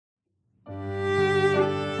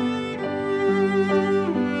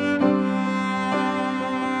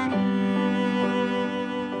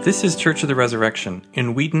This is Church of the Resurrection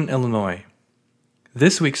in Wheaton, Illinois.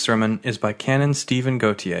 This week's sermon is by Canon Stephen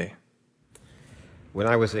Gautier. When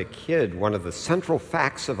I was a kid, one of the central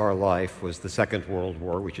facts of our life was the Second World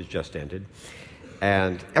War, which has just ended.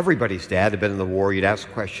 And everybody's dad had been in the war. You'd ask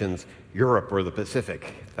questions, Europe or the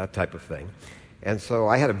Pacific, that type of thing. And so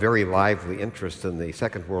I had a very lively interest in the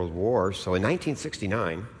Second World War. So in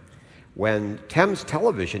 1969, when Thames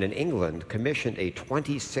Television in England commissioned a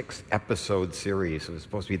 26-episode series, it was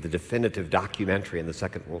supposed to be the definitive documentary in the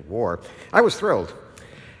Second World War, I was thrilled.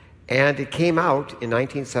 And it came out in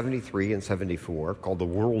 1973 and 74, called The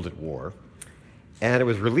World at War, and it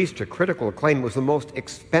was released to critical acclaim. It was the most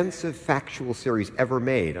expensive factual series ever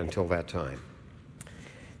made until that time.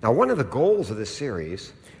 Now, one of the goals of this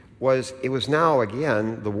series was, it was now,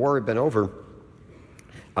 again, the war had been over,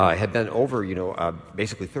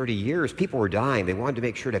 basically 30 years. People were dying. They wanted to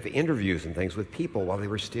make sure to have interviews and things with people while they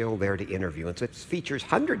were still there to interview. And so it features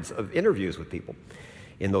hundreds of interviews with people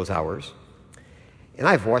in those hours. And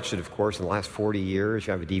I've watched it, of course, in the last 40 years.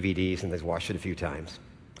 I have DVDs, and I've watched it a few times.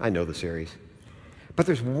 I know the series. But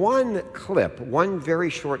there's one clip, one very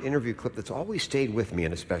short interview clip that's always stayed with me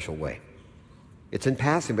in a special way. It's in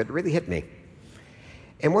passing, but it really hit me.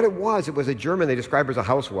 And what it was a German, they describe her as a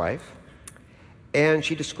housewife. And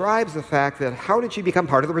she describes the fact that how did she become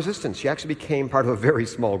part of the resistance? She actually became part of a very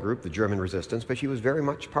small group, the German resistance, but she was very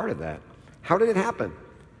much part of that. How did it happen?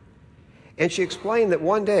 And she explained that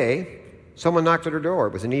one day, someone knocked at her door.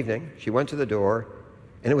 It was an evening. She went to the door,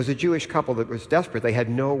 and it was a Jewish couple that was desperate. They had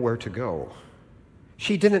nowhere to go.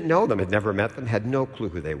 She didn't know them, had never met them, had no clue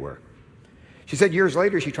who they were. She said years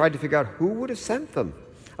later, she tried to figure out who would have sent them.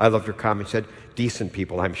 I loved her comment. She said, decent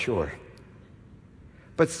people, I'm sure.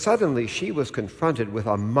 But suddenly, she was confronted with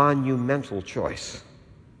a monumental choice.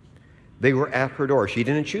 They were at her door. She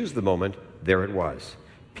didn't choose the moment. There it was.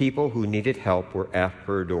 People who needed help were at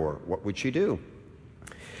her door. What would she do?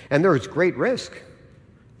 And there was great risk.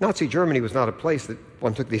 Nazi Germany was not a place that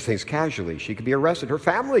one took these things casually. She could be arrested. Her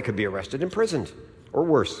family could be arrested, imprisoned, or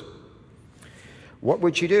worse. What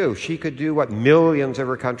would she do? She could do what millions of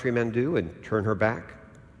her countrymen do and turn her back,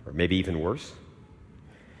 or maybe even worse.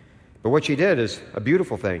 But what she did is a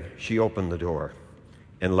beautiful thing. She opened the door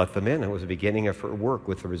and let them in. It was the beginning of her work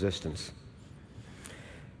with the resistance.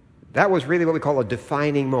 That was really what we call a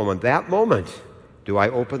defining moment. That moment, do I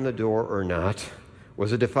open the door or not,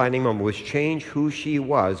 was a defining moment, which changed who she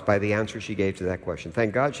was by the answer she gave to that question.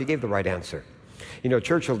 Thank God she gave the right answer. You know,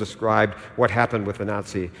 Churchill described what happened with the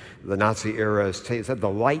Nazi era as he said the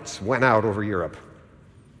lights went out over Europe.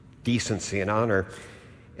 Decency and honor.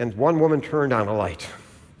 And one woman turned on a light.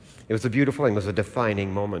 It was a beautiful thing. It was a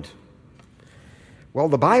defining moment. Well,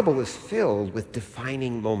 the Bible is filled with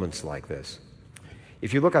defining moments like this.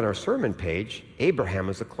 If you look on our sermon page, Abraham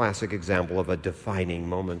is a classic example of a defining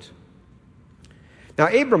moment. Now,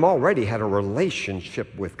 Abram already had a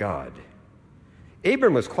relationship with God.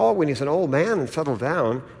 Abram was called when he's an old man and settled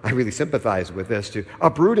down, I really sympathize with this, to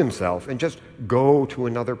uproot himself and just go to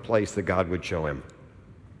another place that God would show him.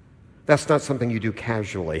 That's not something you do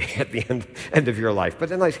casually at the end of your life. But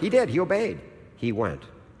then he did. He obeyed. He went.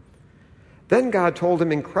 Then God told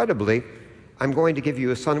him incredibly, I'm going to give you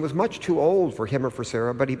a son who was much too old for him or for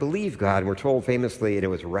Sarah, but he believed God, and we're told famously, and it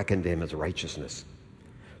was reckoned to him as righteousness.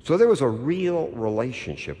 So there was a real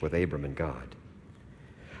relationship with Abram and God.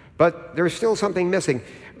 But there's still something missing.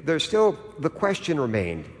 The question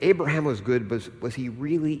remained. Abraham was good, but was he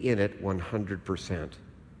really in it 100%?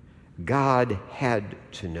 God had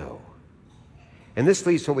to know. And this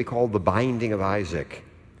leads to what we call the binding of Isaac.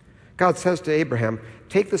 God says to Abraham,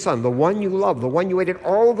 take the son, the one you love, the one you waited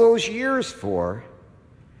all those years for,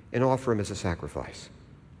 and offer him as a sacrifice.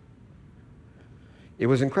 It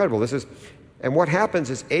was incredible. And what happens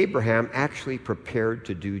is Abraham actually prepared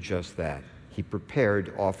to do just that. He prepared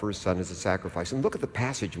to offer his son as a sacrifice. And look at the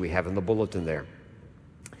passage we have in the bulletin there.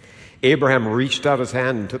 Abraham reached out his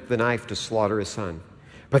hand and took the knife to slaughter his son.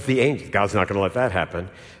 But the angel, God's not going to let that happen.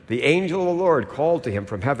 The angel of the Lord called to him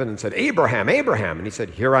from heaven and said, Abraham, Abraham. And he said,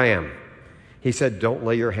 here I am. He said, don't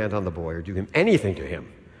lay your hand on the boy or do him anything to him.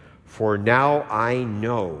 For now I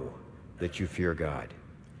know that you fear God.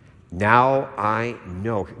 Now I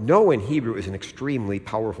know. Know in Hebrew is an extremely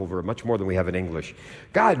powerful verb, much more than we have in English.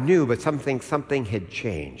 God knew, but something had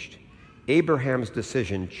changed. Abraham's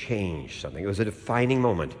decision changed something. It was a defining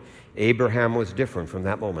moment. Abraham was different from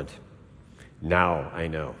that moment. Now I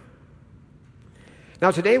know.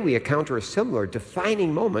 Now today we encounter a similar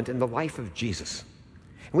defining moment in the life of Jesus.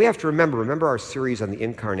 And we have to remember our series on the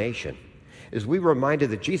Incarnation, is we were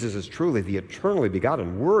reminded that Jesus is truly the eternally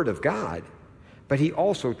begotten Word of God. but he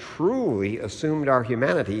also truly assumed our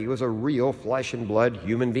humanity. He was a real flesh and blood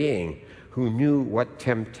human being who knew what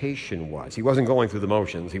temptation was. He wasn't going through the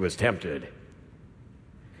motions, he was tempted.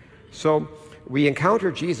 So we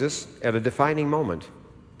encounter Jesus at a defining moment.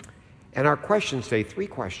 And our questions today, 3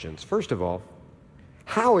 questions. First of all,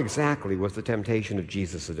 how exactly was the temptation of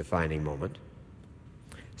Jesus a defining moment?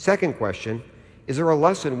 Second question, is there a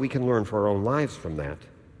lesson we can learn for our own lives from that?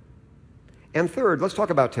 And third, let's talk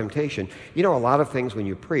about temptation. You know, a lot of things when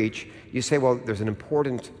you preach, you say, well, there's an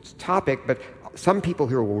important topic, but some people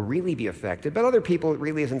here will really be affected, but other people, it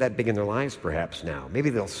really isn't that big in their lives perhaps now. Maybe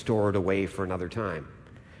they'll store it away for another time.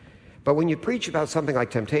 But when you preach about something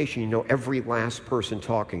like temptation, you know every last person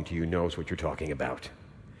talking to you knows what you're talking about.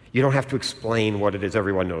 You don't have to explain what it is.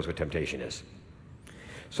 Everyone knows what temptation is.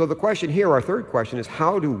 So the question here, our third question, is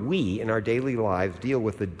how do we in our daily lives deal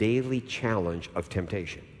with the daily challenge of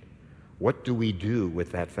temptation? What do we do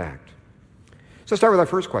with that fact? So start with our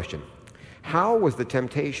first question. How was the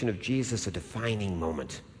temptation of Jesus a defining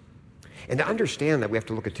moment? And to understand that, we have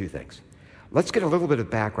to look at 2 things. Let's get a little bit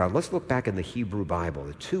of background. Let's look back in the Hebrew Bible,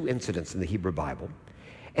 the 2 incidents in the Hebrew Bible.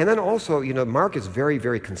 And then also, Mark is very,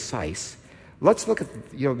 very concise. Let's look at,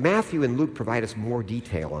 Matthew and Luke provide us more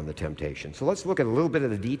detail on the temptation. So let's look at a little bit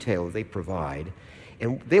of the detail that they provide,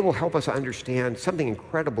 and they will help us understand something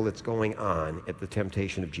incredible that's going on at the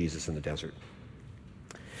temptation of Jesus in the desert.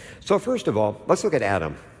 So first of all, let's look at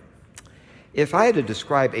Adam. If I had to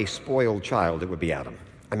describe a spoiled child, it would be Adam.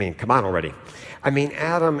 I mean, come on already.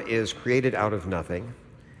 Adam is created out of nothing.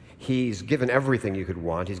 He's given everything you could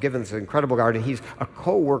want. He's given this incredible garden. He's a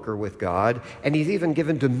co-worker with God, and he's even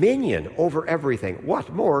given dominion over everything.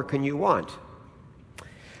 What more can you want?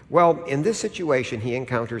 Well, in this situation, he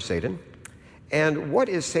encounters Satan. And what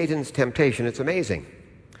is Satan's temptation? It's amazing.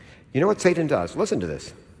 You know what Satan does? Listen to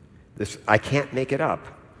this. I can't make it up.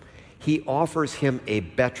 He offers him a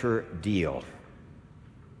better deal.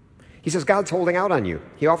 He says, God's holding out on you.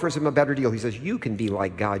 He offers him a better deal. He says, you can be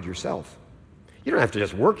like God yourself. You don't have to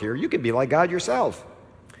just work here. You can be like God yourself.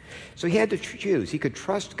 So he had to choose. He could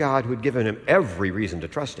trust God, who had given him every reason to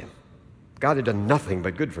trust him. God had done nothing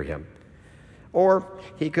but good for him. Or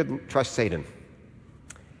he could trust Satan.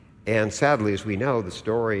 And sadly, as we know, the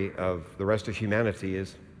story of the rest of humanity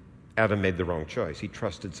is Adam made the wrong choice. He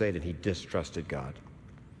trusted Satan. He distrusted God.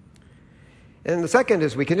 And the second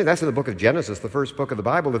is, that's in the book of Genesis, the first book of the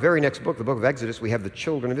Bible. The very next book, the book of Exodus, we have the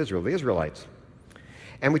children of Israel, the Israelites.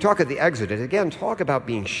 And we talk at the Exodus, again, talk about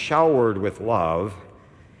being showered with love.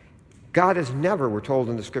 God has never, we're told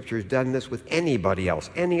in the Scriptures, done this with anybody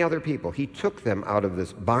else, any other people. He took them out of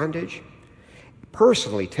this bondage,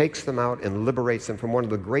 personally takes them out and liberates them from one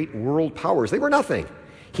of the great world powers. They were nothing.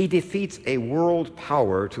 He defeats a world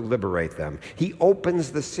power to liberate them. He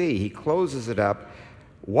opens the sea. He closes it up.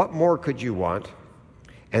 What more could you want?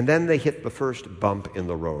 And then they hit the first bump in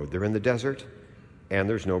the road. They're in the desert, and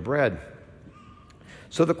there's no bread.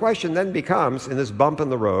 So the question then becomes, in this bump in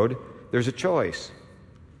the road, there's a choice.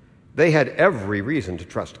 They had every reason to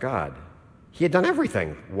trust God. He had done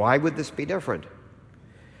everything. Why would this be different?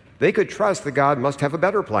 They could trust that God must have a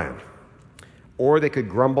better plan, or they could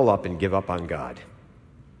grumble up and give up on God.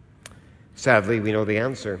 Sadly, we know the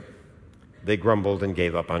answer. They grumbled and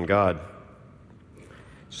gave up on God.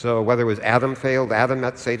 So whether it was Adam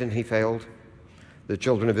met Satan, he failed. The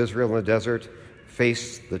children of Israel in the desert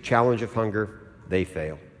faced the challenge of hunger, they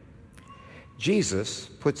fail. Jesus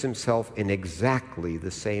puts himself in exactly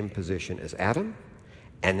the same position as Adam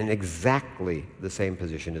and in exactly the same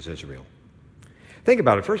position as Israel. Think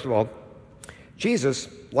about it. First of all, Jesus,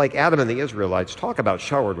 like Adam and the Israelites, talk about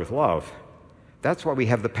showered with love. That's why we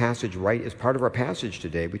have the passage right as part of our passage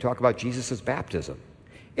today. We talk about Jesus' baptism.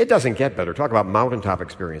 It doesn't get better. Talk about mountaintop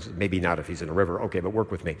experiences. Maybe not if he's in a river. Okay, but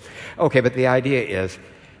work with me. Okay, but the idea is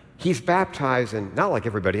he's baptized, and not like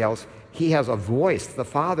everybody else, he has a voice. The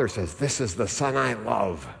Father says, "This is the Son I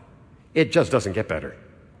love." It just doesn't get better.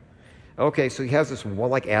 Okay, so he has this one,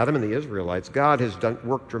 like Adam and the Israelites. God has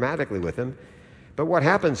worked dramatically with him. But what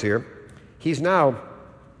happens here, he now,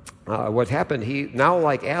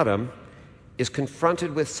 like Adam, is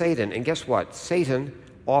confronted with Satan. And guess what? Satan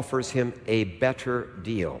offers him a better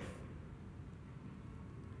deal.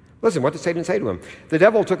 Listen, what did Satan say to him? The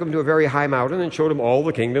devil took him to a very high mountain and showed him all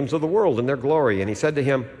the kingdoms of the world and their glory. And he said to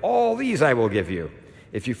him, "All these I will give you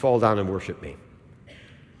if you fall down and worship me."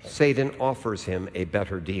 Satan offers him a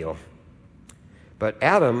better deal. But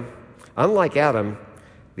Adam, unlike Adam,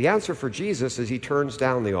 the answer for Jesus is he turns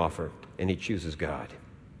down the offer and he chooses God.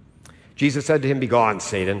 Jesus said to him, "Begone,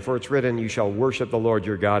 Satan, for it's written, you shall worship the Lord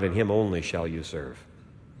your God, and him only shall you serve."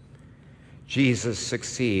 Jesus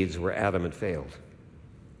succeeds where Adam had failed.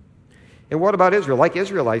 And what about Israel? Like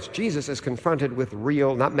Israelites, Jesus is confronted with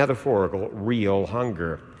real, not metaphorical, real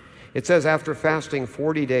hunger. It says after fasting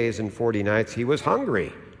 40 days and 40 nights, he was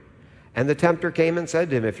hungry. And the tempter came and said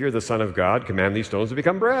to him, if you're the Son of God, command these stones to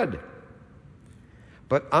become bread.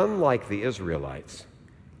 But unlike the Israelites,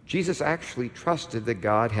 Jesus actually trusted that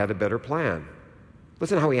God had a better plan.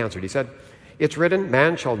 Listen how he answered. He said, it's written,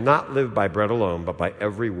 man shall not live by bread alone, but by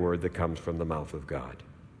every word that comes from the mouth of God.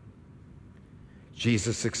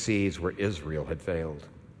 Jesus succeeds where Israel had failed.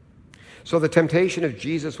 So the temptation of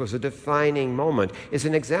Jesus was a defining moment. It's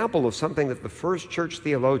an example of something that the first church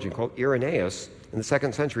theologian called Irenaeus in the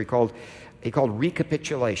 2nd century called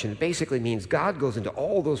recapitulation. It basically means God goes into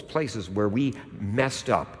all those places where we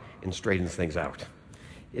messed up and straightens things out.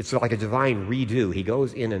 It's like a divine redo. He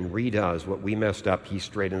goes in and redoes what we messed up, he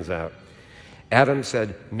straightens out. Adam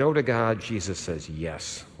said no to God. Jesus says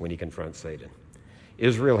yes when he confronts Satan.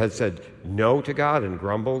 Israel had said no to God and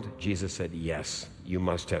grumbled. Jesus said, yes, you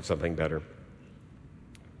must have something better.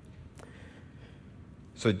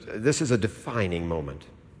 So this is a defining moment.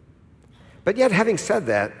 But yet, having said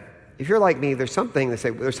that, if you're like me, there's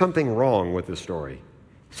something wrong with the story.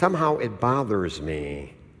 Somehow it bothers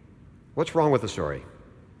me. What's wrong with the story?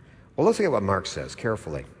 Well, let's look at what Mark says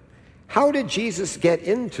carefully. How did Jesus get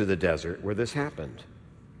into the desert where this happened?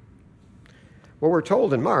 Well, we're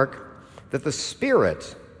told in Mark that the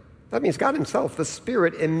Spirit, that means God himself, the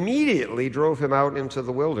Spirit immediately drove him out into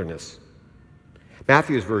the wilderness.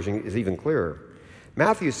 Matthew's version is even clearer.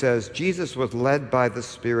 Matthew says Jesus was led by the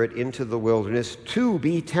Spirit into the wilderness to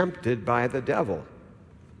be tempted by the devil.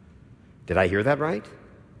 Did I hear that right?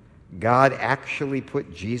 God actually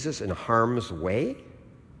put Jesus in harm's way?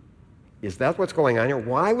 Is that what's going on here?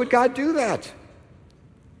 Why would God do that?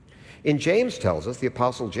 In James tells us, the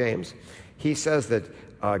Apostle James, he says that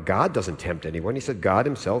God doesn't tempt anyone. He said God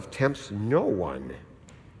himself tempts no one.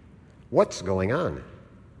 What's going on?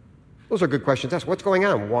 Those are good questions to ask. What's going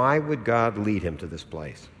on? Why would God lead him to this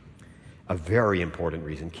place? A very important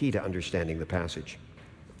reason, key to understanding the passage.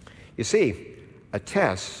 You see, a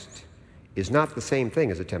test is not the same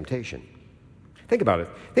thing as a temptation. Think about it.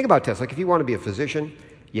 Think about tests. Like if you want to be a physician,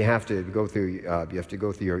 you have to go through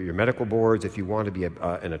your medical boards. If you want to be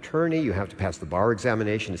an attorney, you have to pass the bar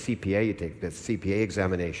examination. The CPA, you take the CPA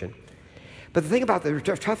examination. But the thing about them,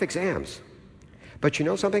 they're tough exams. But you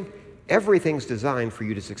know something? Everything's designed for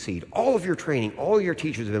you to succeed. All of your training, all your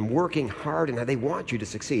teachers have been working hard, and they want you to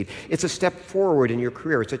succeed. It's a step forward in your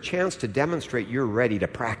career. It's a chance to demonstrate you're ready to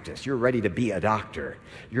practice. You're ready to be a doctor.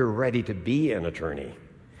 You're ready to be an attorney.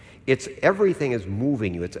 Everything is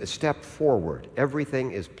moving you. It's a step forward.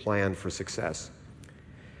 Everything is planned for success.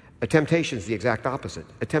 A temptation is the exact opposite.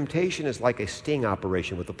 A temptation is like a sting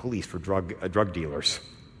operation with the police for drug dealers.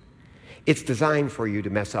 It's designed for you to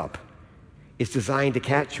mess up. It's designed to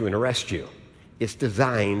catch you and arrest you. It's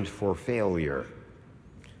designed for failure.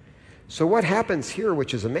 So what happens here,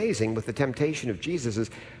 which is amazing with the temptation of Jesus,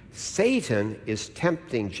 is Satan is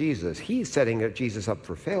tempting Jesus. He's setting Jesus up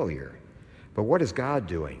for failure. But what is God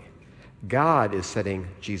doing? God is setting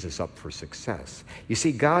Jesus up for success. You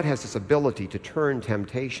see, God has this ability to turn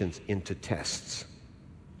temptations into tests.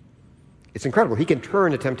 It's incredible. He can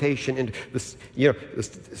turn a temptation into this.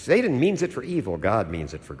 Satan means it for evil. God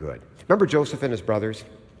means it for good. Remember Joseph and his brothers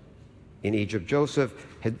in Egypt? Joseph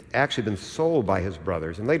had actually been sold by his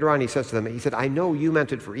brothers. And later on he says to them, he said, I know you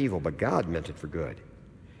meant it for evil, but God meant it for good.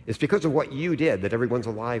 It's because of what you did that everyone's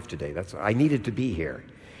alive today. I needed to be here.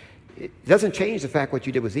 It doesn't change the fact what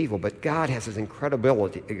you did was evil, but God has this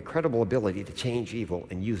incredible ability to change evil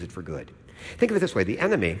and use it for good. Think of it this way. The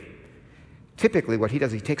enemy, typically what he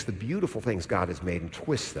does, he takes the beautiful things God has made and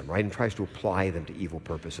twists them, right, and tries to apply them to evil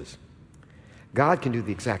purposes. God can do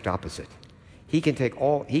the exact opposite. He can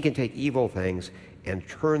take evil things and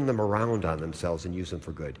turn them around on themselves and use them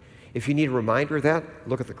for good. If you need a reminder of that,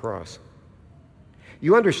 look at the cross.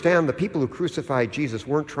 You understand the people who crucified Jesus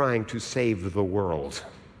weren't trying to save the world.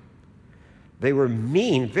 They were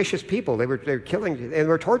mean, vicious people. They were killing and they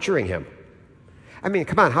were torturing him. I mean,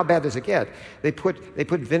 come on, how bad does it get? They put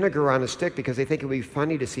vinegar on a stick because they think it would be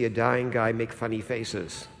funny to see a dying guy make funny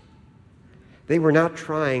faces. They were not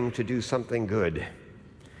trying to do something good.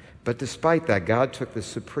 But despite that, God took the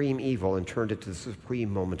supreme evil and turned it to the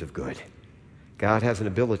supreme moment of good. God has an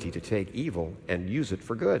ability to take evil and use it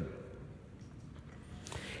for good.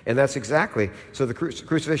 And that's exactly, so the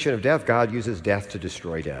crucifixion of death, God uses death to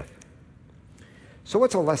destroy death. So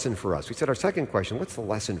what's a lesson for us? We said our second question, what's the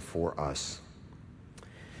lesson for us? I'll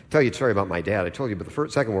tell you a story about my dad. I told you about the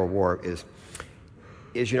Second World War is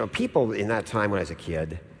people in that time when I was a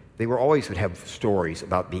kid, they would have stories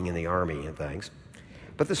about being in the army and things.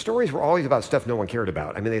 But the stories were always about stuff no one cared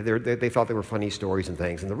about. I mean, they thought they were funny stories and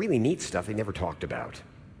things, and the really neat stuff they never talked about.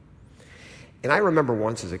 And I remember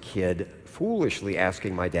once as a kid foolishly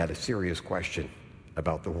asking my dad a serious question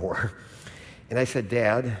about the war. And I said,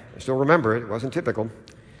 Dad, I still remember it, it wasn't typical.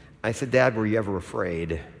 I said, Dad, were you ever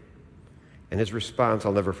afraid? And his response,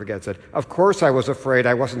 I'll never forget, said, of course I was afraid,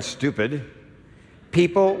 I wasn't stupid.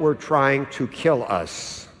 People were trying to kill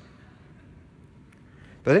us.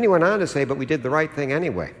 But then he went on to say, but we did the right thing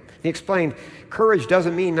anyway. He explained, courage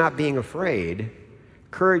doesn't mean not being afraid.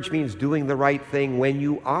 Courage means doing the right thing when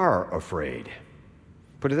you are afraid.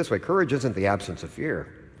 Put it this way, courage isn't the absence of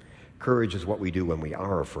fear. Courage is what we do when we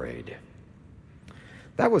are afraid.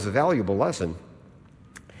 That was a valuable lesson.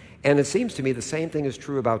 And it seems to me the same thing is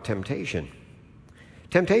true about temptation.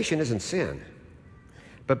 Temptation isn't sin.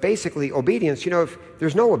 But basically, obedience, if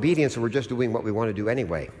there's no obedience and we're just doing what we want to do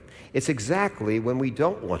anyway, it's exactly when we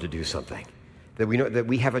don't want to do something that we know that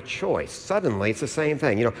we have a choice. Suddenly, it's the same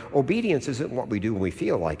thing. Obedience isn't what we do when we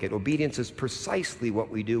feel like it. Obedience is precisely what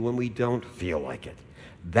we do when we don't feel like it.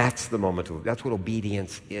 That's the moment. That's what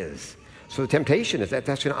obedience is. So the temptation is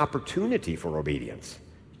that's an opportunity for obedience.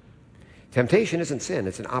 Temptation isn't sin.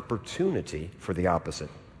 It's an opportunity for the opposite.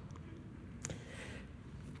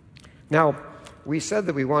 Now, we said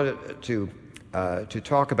that we wanted to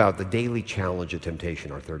talk about the daily challenge of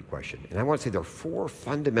temptation, our third question. And I want to say there are 4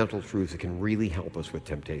 fundamental truths that can really help us with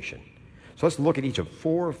temptation. So let's look at each of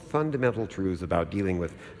 4 fundamental truths about dealing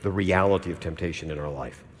with the reality of temptation in our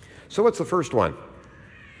life. So what's the first one?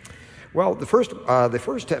 Well, the first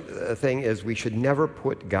thing is we should never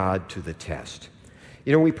put God to the test.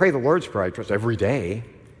 We pray the Lord's Prayer every day,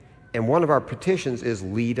 and one of our petitions is,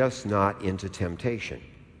 lead us not into temptation.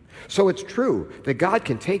 So it's true that God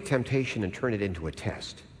can take temptation and turn it into a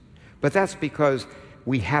test. But that's because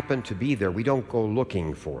we happen to be there. We don't go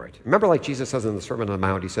looking for it. Remember, like Jesus says in the Sermon on the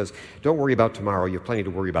Mount, he says, don't worry about tomorrow. You have plenty to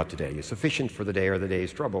worry about today. It's sufficient for the day or the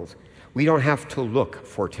day's troubles. We don't have to look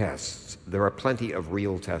for tests. There are plenty of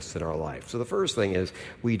real tests in our life. So the first thing is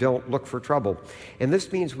we don't look for trouble. And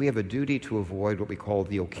this means we have a duty to avoid what we call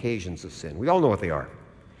the occasions of sin. We all know what they are.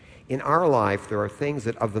 In our life, there are things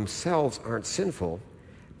that of themselves aren't sinful,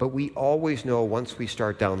 but we always know once we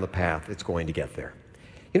start down the path, it's going to get there.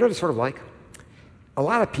 You know what it's sort of like? A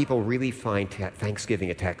lot of people really find Thanksgiving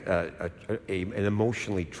an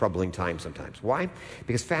emotionally troubling time sometimes. Why?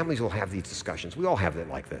 Because families will have these discussions. We all have it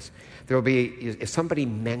like this. There will be, if somebody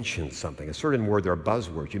mentions something, a certain word, there are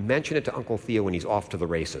buzzwords. You mention it to Uncle Theo when he's off to the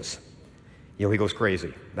races. He goes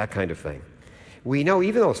crazy, that kind of thing. We know,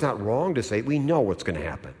 even though it's not wrong to say it, we know what's going to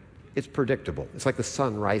happen. It's predictable. It's like the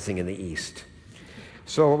sun rising in the east.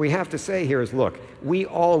 So what we have to say here is, look, we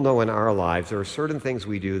all know in our lives there are certain things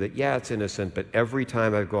we do that, yeah, it's innocent, but every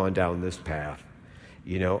time I've gone down this path,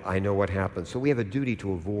 I know what happens. So we have a duty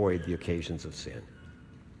to avoid the occasions of sin.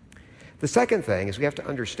 The second thing is we have to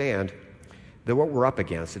understand that what we're up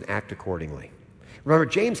against and act accordingly. Remember,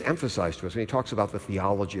 James emphasized to us when he talks about the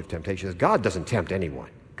theology of temptation, that God doesn't tempt anyone.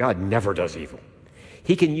 God never does evil.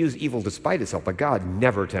 He can use evil despite itself, but God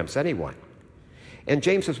never tempts anyone. And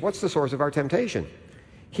James says, what's the source of our temptation?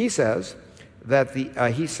 He says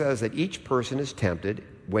that each person is tempted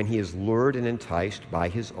when he is lured and enticed by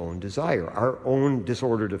his own desire. Our own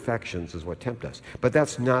disordered affections is what tempt us. But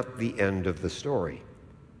that's not the end of the story.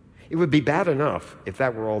 It would be bad enough if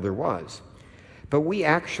that were all there was. But we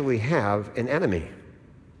actually have an enemy.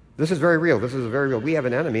 This is very real. We have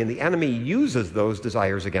an enemy, and the enemy uses those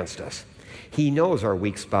desires against us. He knows our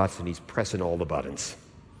weak spots, and he's pressing all the buttons.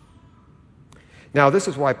 Now, this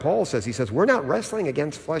is why Paul says, we're not wrestling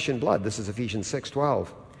against flesh and blood. This is Ephesians 6:12.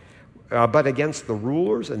 But against the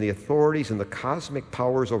rulers and the authorities and the cosmic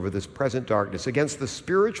powers over this present darkness, against the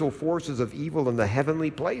spiritual forces of evil in the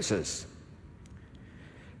heavenly places.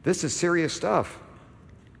 This is serious stuff.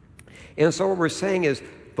 And so what we're saying is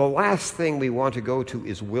the last thing we want to go to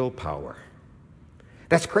is willpower.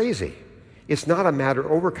 That's crazy. It's not a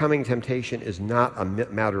matter, overcoming temptation is not a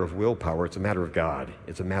matter of willpower. It's a matter of God.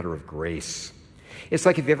 It's a matter of grace. It's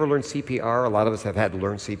like if you ever learned CPR, a lot of us have had to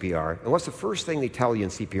learn CPR. And what's the first thing they tell you in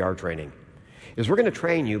CPR training? Is we're going to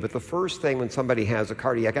train you, but the first thing when somebody has a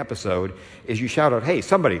cardiac episode is you shout out, hey,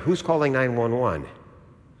 somebody, who's calling 911?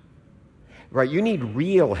 Right, you need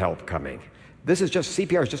real help coming.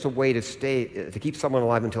 CPR is just a way to keep someone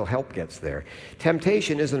alive until help gets there.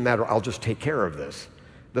 Temptation isn't a matter, I'll just take care of this.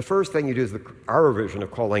 The first thing you do is our version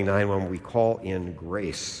of calling 911, we call in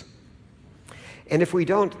grace. And if we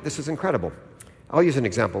don't, this is incredible. I'll use an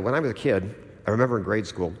example. When I was a kid, I remember in grade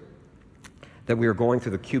school that we were going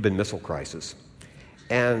through the Cuban Missile Crisis.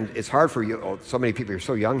 And it's hard for you, so many people, you're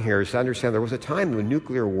so young here, to understand there was a time when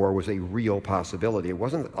nuclear war was a real possibility. It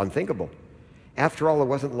wasn't unthinkable. After all, it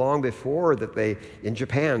wasn't long before that in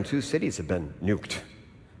Japan, 2 cities had been nuked.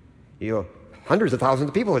 Hundreds of thousands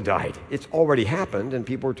of people had died. It's already happened, and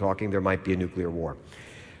people were talking there might be a nuclear war.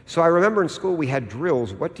 So I remember in school we had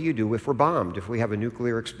drills. What do you do if we're bombed, if we have a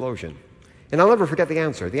nuclear explosion? And I'll never forget the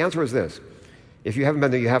answer. The answer was this. If you haven't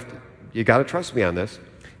been there, you got to trust me on this.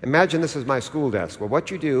 Imagine this is my school desk. Well, what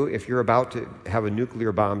you do if you're about to have a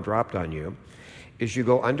nuclear bomb dropped on you is you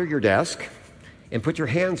go under your desk and put your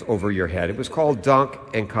hands over your head. It was called dunk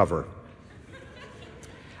and cover.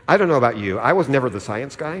 I don't know about you. I was never the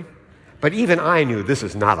science guy, but even I knew this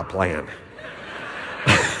is not a plan.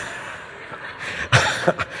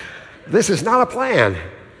 This is not a plan.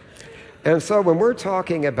 And so when we're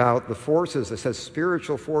talking about the forces, it says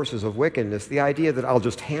spiritual forces of wickedness, the idea that I'll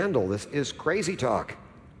just handle this is crazy talk.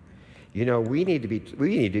 We need to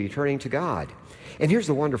be turning to God. And here's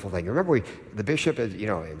the wonderful thing. Remember, the bishop, and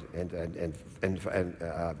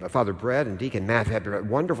Father Brett and Deacon Matt had a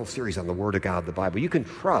wonderful series on the Word of God, the Bible. You can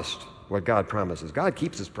trust what God promises. God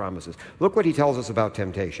keeps His promises. Look what He tells us about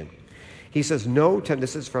temptation. He says,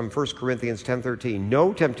 this is from 1 Corinthians 10:13,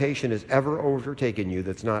 no temptation has ever overtaken you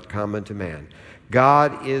that's not common to man.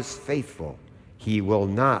 God is faithful. He will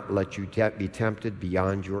not let you be tempted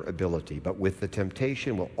beyond your ability, but with the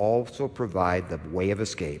temptation will also provide the way of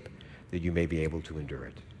escape that you may be able to endure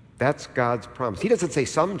it. That's God's promise. He doesn't say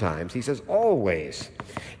sometimes, He says always,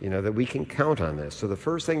 that we can count on this. So the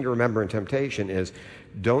first thing to remember in temptation is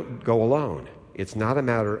don't go alone. It's not a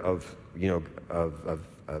matter of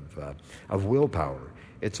willpower.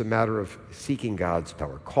 It's a matter of seeking God's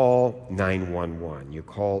power. Call 911. You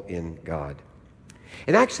call in God.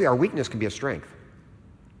 And actually, our weakness can be a strength.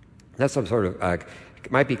 That's some sort of, it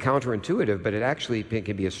might be counterintuitive, but it actually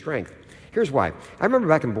can be a strength. Here's why. I remember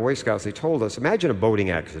back in Boy Scouts, they told us, imagine a boating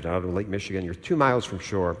accident out on Lake Michigan. You're 2 miles from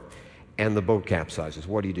shore, and the boat capsizes.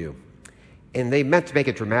 What do? And they meant to make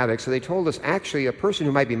it dramatic, so they told us, actually, a person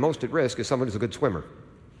who might be most at risk is someone who's a good swimmer.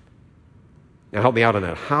 Now, help me out on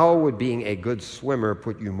that. How would being a good swimmer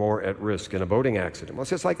put you more at risk in a boating accident? Well,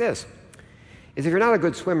 it's just like this. If you're not a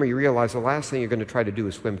good swimmer, you realize the last thing you're going to try to do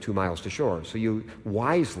is swim 2 miles to shore. So you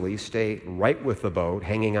wisely stay right with the boat,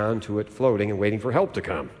 hanging on to it, floating, and waiting for help to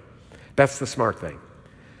come. That's the smart thing.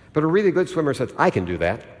 But a really good swimmer says, I can do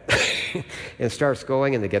that, and starts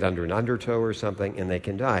going, and they get under an undertow or something, and they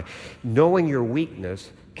can die. Knowing your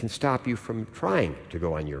weakness can stop you from trying to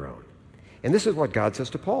go on your own. And this is what God says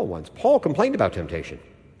to Paul once. Paul complained about temptation.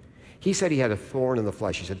 He said he had a thorn in the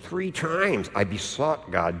flesh. He said, 3 times I besought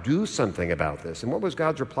God, do something about this. And what was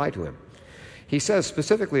God's reply to him? He says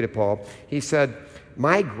specifically to Paul, he said,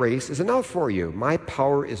 my grace is enough for you. My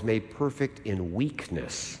power is made perfect in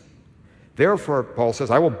weakness. Therefore, Paul says,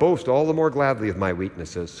 I will boast all the more gladly of my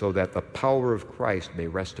weaknesses so that the power of Christ may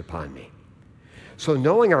rest upon me. So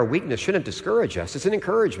knowing our weakness shouldn't discourage us. It's an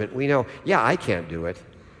encouragement. We know, I can't do it,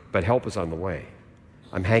 but help is on the way.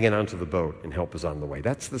 I'm hanging onto the boat, and help is on the way.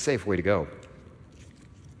 That's the safe way to go.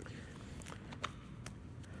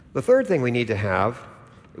 The third thing we need to have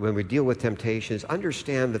when we deal with temptation is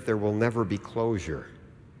understand that there will never be closure.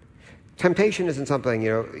 Temptation isn't something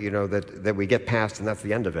that we get past and that's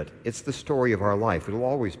the end of it. It's the story of our life. It'll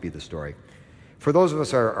always be the story. For those of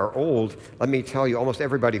us who are old, let me tell you, almost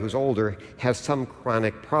everybody who's older has some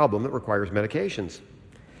chronic problem that requires medications.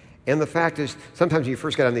 And the fact is, sometimes when you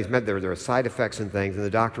first get on these meds, there are side effects and things, and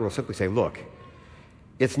the doctor will simply say, look,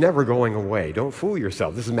 it's never going away. Don't fool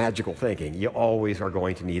yourself. This is magical thinking. You always are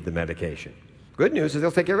going to need the medication. Good news is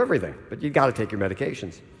they'll take care of everything, but you've got to take your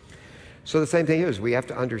medications. So the same thing is, we have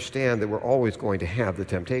to understand that we're always going to have the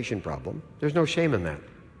temptation problem. There's no shame in that.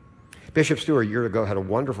 Bishop Stewart, a year ago, had a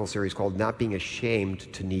wonderful series called Not Being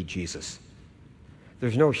Ashamed to Need Jesus.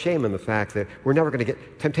 There's no shame in the fact that we're never going to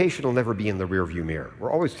temptation will never be in the rearview mirror.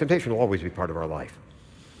 Temptation will always be part of our life.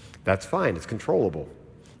 That's fine. It's controllable.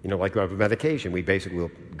 Like with medication,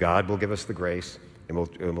 God will give us the grace, and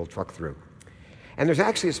we'll truck through. And there's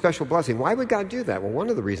actually a special blessing. Why would God do that? Well, one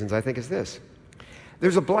of the reasons, I think, is this.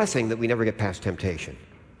 There's a blessing that we never get past temptation.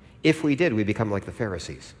 If we did, we'd become like the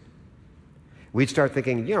Pharisees. We'd start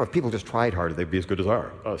thinking, if people just tried harder, they'd be as good as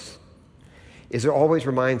us. It always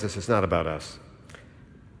reminds us it's not about us.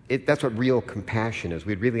 That's what real compassion is.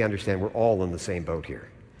 We'd really understand we're all in the same boat here.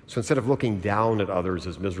 So instead of looking down at others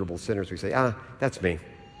as miserable sinners, we say, that's me.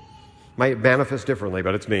 Might manifest differently,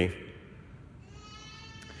 but it's me.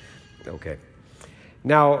 Okay.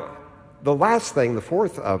 Now, the last thing, the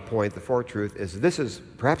fourth point, the fourth truth, is this is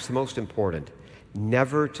perhaps the most important.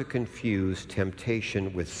 Never to confuse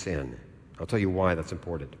temptation with sin. I'll tell you why that's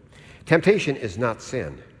important. Temptation is not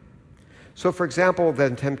sin. So, for example,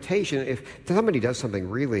 then temptation, if somebody does something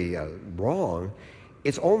really wrong,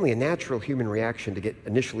 it's only a natural human reaction to get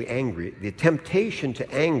initially angry. The temptation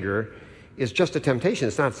to anger is just a temptation.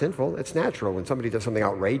 It's not sinful. It's natural. When somebody does something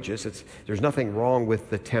outrageous, there's nothing wrong with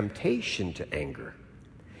the temptation to anger.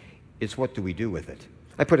 It's what do we do with it?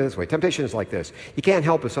 I put it this way. Temptation is like this. You can't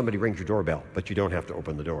help if somebody rings your doorbell, but you don't have to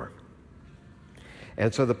open the door.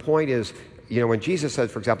 And so the point is, when Jesus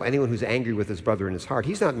said, for example, anyone who's angry with his brother in his heart,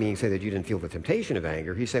 he's not meaning to say that you didn't feel the temptation of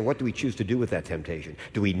anger. He's saying, what do we choose to do with that temptation?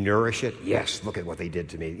 Do we nourish it? Yes, look at what they did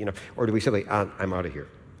to me. Or do we simply, I'm out of here.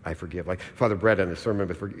 I forgive. Like Father Brett in the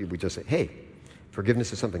sermon, we just say, hey,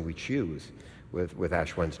 forgiveness is something we choose with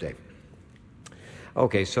Ash Wednesday.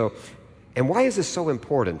 Okay, so, and why is this so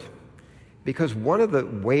important? Because one of the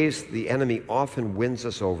ways the enemy often wins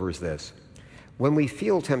us over is this. When we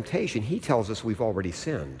feel temptation, he tells us we've already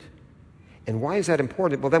sinned. And why is that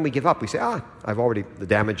important? Well, then we give up. We say, the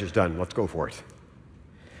damage is done. Let's go for it.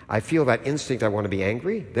 I feel that instinct, I want to be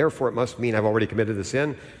angry. Therefore, it must mean I've already committed the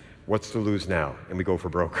sin. What's to lose now? And we go for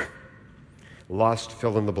broke. Lust,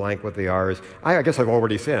 fill in the blank what they are is, I guess I've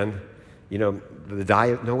already sinned. The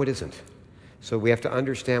diet, no, it isn't. So we have to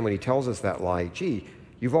understand when he tells us that lie,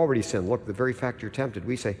 you've already sinned. Look, the very fact you're tempted,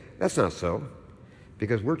 we say, that's not so.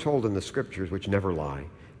 Because we're told in the scriptures, which never lie,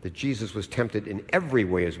 that Jesus was tempted in every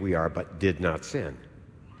way as we are, but did not sin.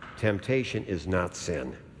 Temptation is not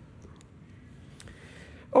sin.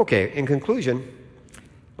 Okay, in conclusion,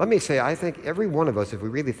 let me say, I think every one of us, if we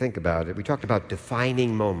really think about it, we talked about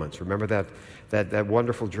defining moments. Remember that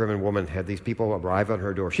wonderful German woman had these people arrive on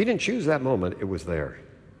her door. She didn't choose that moment, it was there.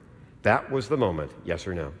 That was the moment, yes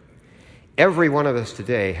or no? Every one of us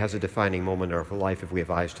today has a defining moment in our life if we have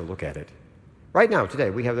eyes to look at it. Right now, today,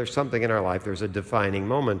 there's something in our life, there's a defining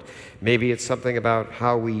moment. Maybe it's something about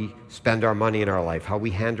how we spend our money in our life, how we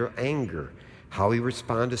handle anger, how we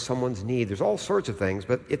respond to someone's need. There's all sorts of things,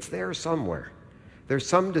 but it's there somewhere. There's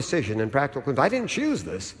some decision in practical terms. I didn't choose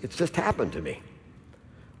this. It's just happened to me.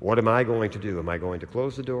 What am I going to do? Am I going to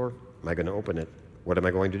close the door? Am I going to open it? What am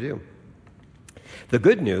I going to do? The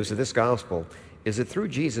good news of this gospel is that through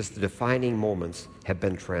Jesus, the defining moments have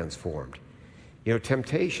been transformed.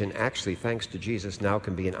 Temptation, actually, thanks to Jesus, now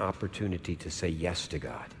can be an opportunity to say yes to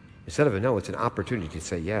God. Instead of a no, it's an opportunity to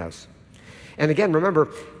say yes. And again, remember,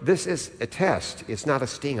 this is a test. It's not a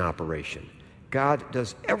sting operation. God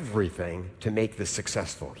does everything to make this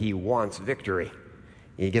successful. He wants victory.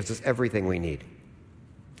 He gives us everything we need.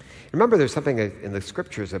 Remember, there's something in the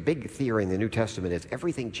scriptures, a big theory in the New Testament is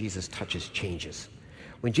everything Jesus touches changes.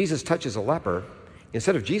 When Jesus touches a leper,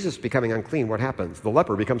 instead of Jesus becoming unclean, what happens? The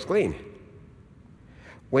leper becomes clean.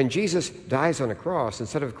 When Jesus dies on a cross,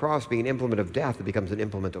 instead of a cross being an implement of death, it becomes an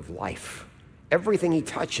implement of life. Everything he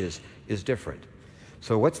touches is different.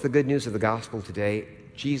 So what's the good news of the gospel today?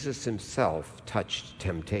 Jesus himself touched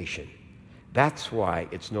temptation. That's why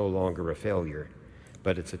it's no longer a failure,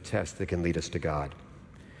 but it's a test that can lead us to God.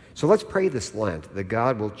 So let's pray this Lent that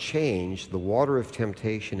God will change the water of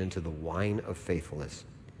temptation into the wine of faithfulness,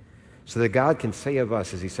 so that God can say of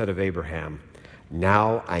us, as he said of Abraham,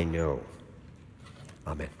 now I know.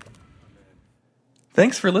 Amen.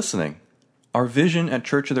 Thanks for listening. Our vision at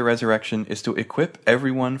Church of the Resurrection is to equip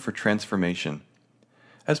everyone for transformation.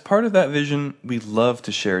 As part of that vision, we love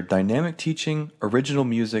to share dynamic teaching, original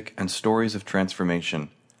music, and stories of transformation.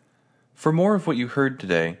 For more of what you heard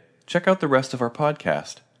today, check out the rest of our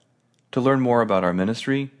podcast. To learn more about our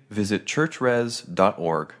ministry, visit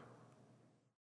churchres.org.